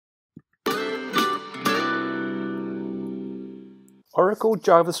Oracle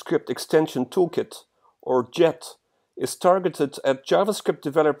JavaScript Extension Toolkit, or JET, is targeted at JavaScript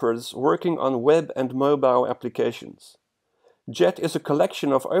developers working on web and mobile applications. JET is a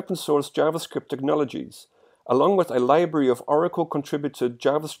collection of open-source JavaScript technologies, along with a library of Oracle-contributed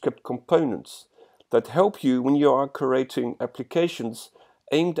JavaScript components that help you when you are creating applications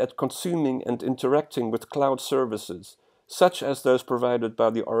aimed at consuming and interacting with cloud services, such as those provided by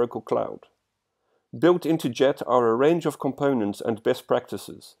the Oracle Cloud. Built into JET are a range of components and best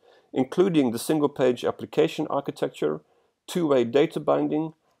practices, including the single-page application architecture, two-way data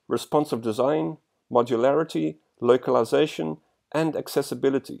binding, responsive design, modularity, localization, and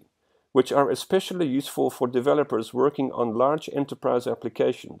accessibility, which are especially useful for developers working on large enterprise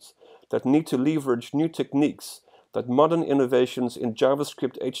applications that need to leverage new techniques that modern innovations in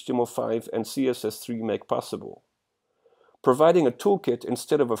JavaScript HTML5 and CSS3 make possible. Providing a toolkit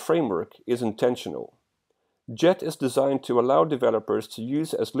instead of a framework is intentional. JET is designed to allow developers to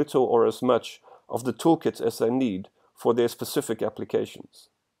use as little or as much of the toolkit as they need for their specific applications.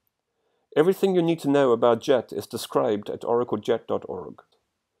 Everything you need to know about JET is described at oraclejet.org.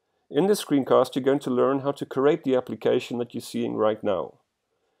 In this screencast, you're going to learn how to create the application that you're seeing right now.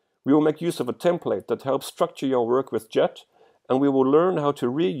 We will make use of a template that helps structure your work with JET, and we will learn how to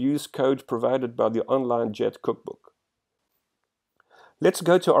reuse code provided by the online JET cookbook. Let's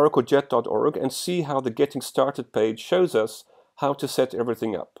go to oraclejet.org and see how the Getting Started page shows us how to set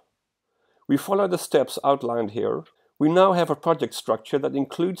everything up. We follow the steps outlined here. We now have a project structure that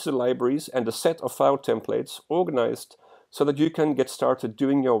includes the libraries and a set of file templates organized so that you can get started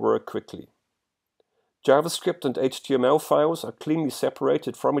doing your work quickly. JavaScript and HTML files are cleanly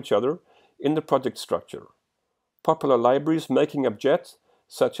separated from each other in the project structure. Popular libraries making up JET,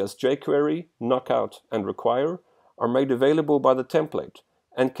 such as jQuery, Knockout, and Require, are made available by the template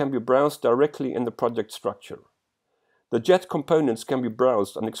and can be browsed directly in the project structure. The JET components can be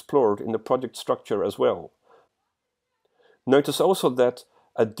browsed and explored in the project structure as well. Notice also that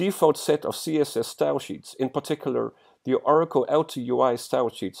a default set of CSS style sheets, in particular the Oracle LTUI style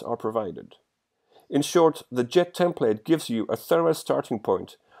sheets, are provided. In short, the JET template gives you a thorough starting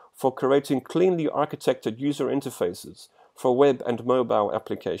point for creating cleanly architected user interfaces for web and mobile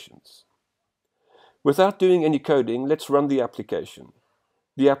applications. Without doing any coding, let's run the application.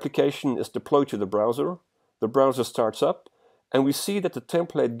 The application is deployed to the browser starts up, and we see that the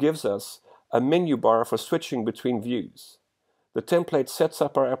template gives us a menu bar for switching between views. The template sets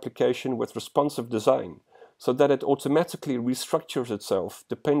up our application with responsive design so that it automatically restructures itself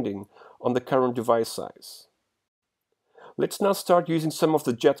depending on the current device size. Let's now start using some of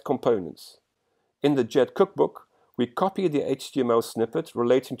the JET components. In the JET cookbook, we copy the HTML snippet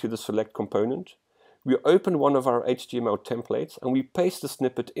relating to the select component. We open one of our HTML templates and we paste the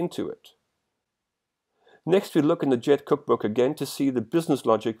snippet into it. Next, we look in the JET cookbook again to see the business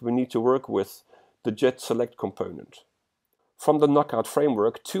logic we need to work with the JET select component. From the Knockout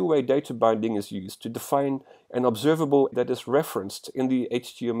framework, two-way data binding is used to define an observable that is referenced in the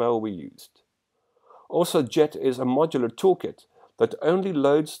HTML we used. Also, JET is a modular toolkit that only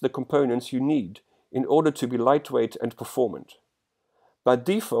loads the components you need in order to be lightweight and performant. By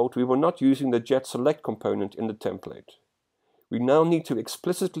default, we were not using the JET select component in the template. We now need to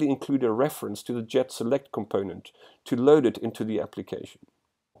explicitly include a reference to the JET select component to load it into the application.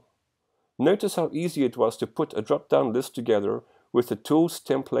 Notice how easy it was to put a drop-down list together with the tools,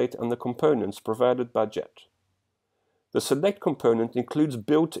 template, and the components provided by JET. The select component includes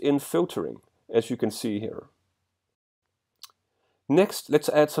built-in filtering, as you can see here. Next, let's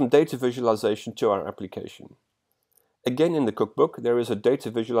add some data visualization to our application. Again, in the cookbook, there is a data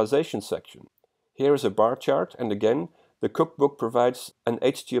visualization section. Here is a bar chart, and again, the cookbook provides an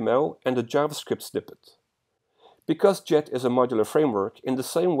HTML and a JavaScript snippet. Because JET is a modular framework, in the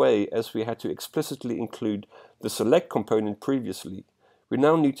same way as we had to explicitly include the select component previously, we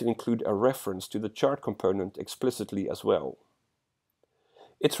now need to include a reference to the chart component explicitly as well.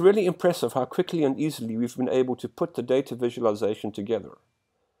 It's really impressive how quickly and easily we've been able to put the data visualization together.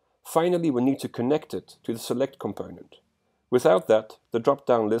 Finally, we need to connect it to the select component. Without that, the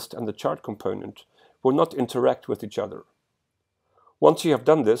drop-down list and the chart component will not interact with each other. Once you have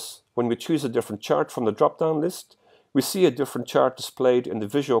done this, when we choose a different chart from the drop-down list, we see a different chart displayed in the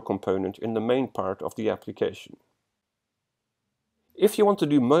visual component in the main part of the application. If you want to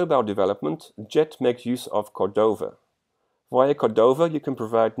do mobile development, JET makes use of Cordova. Via Cordova, you can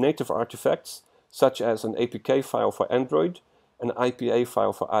provide native artifacts, such as an APK file for Android, an IPA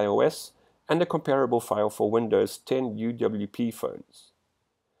file for iOS, and a comparable file for Windows 10 UWP phones.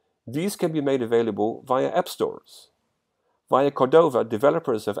 These can be made available via app stores. Via Cordova,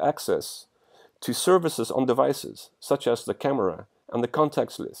 developers have access to services on devices, such as the camera and the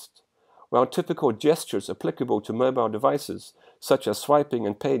contacts list, while typical gestures applicable to mobile devices, such as swiping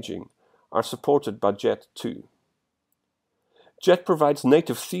and paging, are supported by Jet too. Jet provides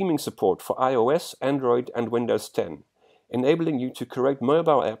native theming support for iOS, Android, and Windows 10, enabling you to create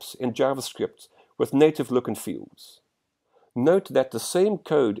mobile apps in JavaScript with native look and feels. Note that the same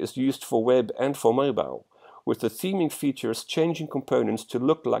code is used for web and for mobile, with the theming features changing components to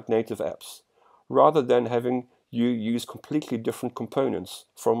look like native apps, rather than having you use completely different components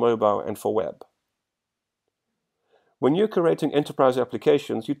for mobile and for web. When you're creating enterprise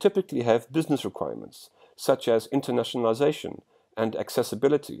applications, you typically have business requirements, such as internationalization and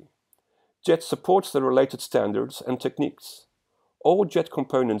accessibility. Jet supports the related standards and techniques. All Jet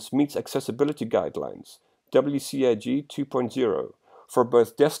components meet accessibility guidelines, WCAG 2.0, for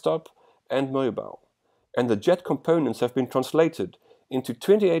both desktop and mobile, and the Jet components have been translated into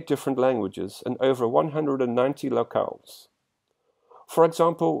 28 different languages and over 190 locales. For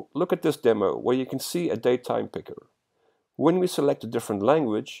example, look at this demo where you can see a daytime picker. When we select a different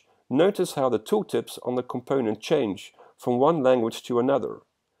language, notice how the tooltips on the component change from one language to another.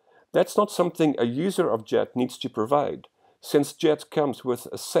 That's not something a user of Jet needs to provide, since Jet comes with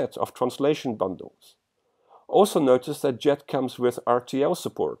a set of translation bundles. Also notice that Jet comes with RTL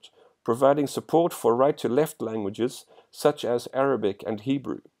support, providing support for right-to-left languages such as Arabic and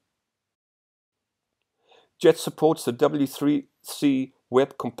Hebrew. Jet supports the W3C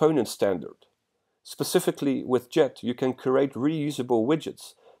Web Component Standard. Specifically, with Jet, you can create reusable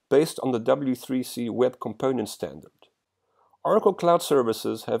widgets based on the W3C Web Component Standard. Oracle Cloud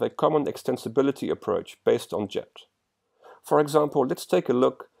Services have a common extensibility approach based on Jet. For example, let's take a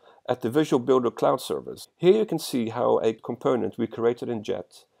look at the Visual Builder Cloud Service. Here you can see how a component we created in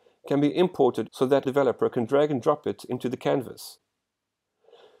Jet can be imported so that the developer can drag and drop it into the canvas.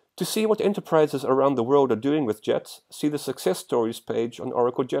 To see what enterprises around the world are doing with Jet, see the Success Stories page on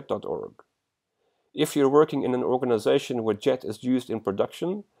oraclejet.org. If you're working in an organization where Jet is used in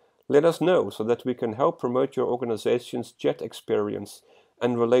production, let us know so that we can help promote your organization's Jet experience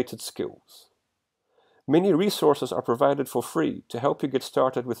and related skills. Many resources are provided for free to help you get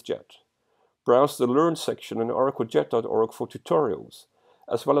started with Jet. Browse the Learn section on oraclejet.org for tutorials,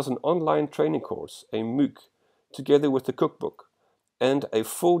 as well as an online training course, a MOOC, together with the cookbook, and a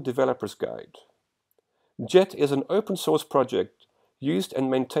full developer's guide. Jet is an open source project used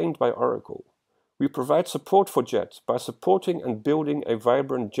and maintained by Oracle. We provide support for Jet by supporting and building a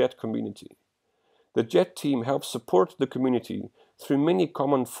vibrant Jet community. The Jet team helps support the community through many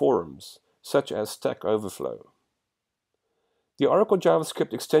common forums, such as Stack Overflow. The Oracle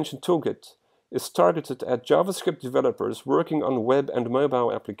JavaScript Extension Toolkit is targeted at JavaScript developers working on web and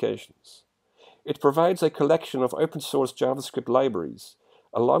mobile applications. It provides a collection of open-source JavaScript libraries,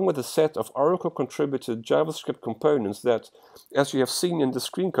 along with a set of Oracle-contributed JavaScript components that, as you have seen in the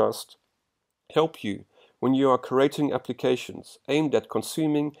screencast, help you when you are creating applications aimed at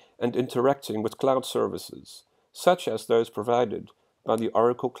consuming and interacting with cloud services, such as those provided by the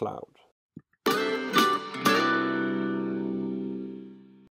Oracle Cloud.